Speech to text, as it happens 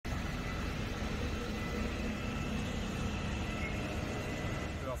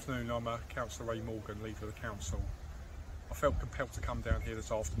afternoon, I'm Cllr Ray Morgon, leader of the council. I felt compelled to come down here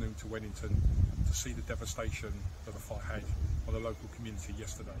this afternoon to Wennington to see the devastation that the fire had on the local community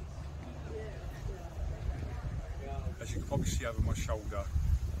yesterday. As you can probably see over my shoulder,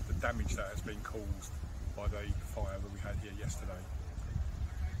 the damage that has been caused by the fire that we had here yesterday.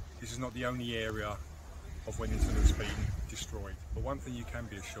 This is not the only area of Wennington that's been destroyed, but one thing you can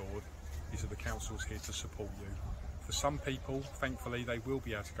be assured is that the council is here to support you. For some people, thankfully, they will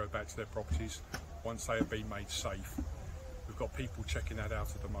be able to go back to their properties once they have been made safe. We've got people checking that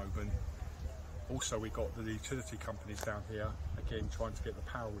out at the moment. Also, we've got the utility companies down here, again, trying to get the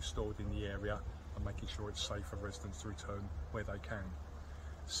power restored in the area and making sure it's safe for residents to return where they can.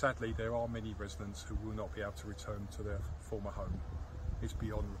 Sadly, there are many residents who will not be able to return to their former home. It's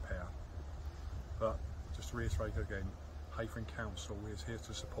beyond repair. But just to reiterate again, Havering Council is here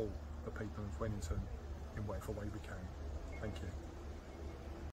to support the people of Wennington in whatever way we can.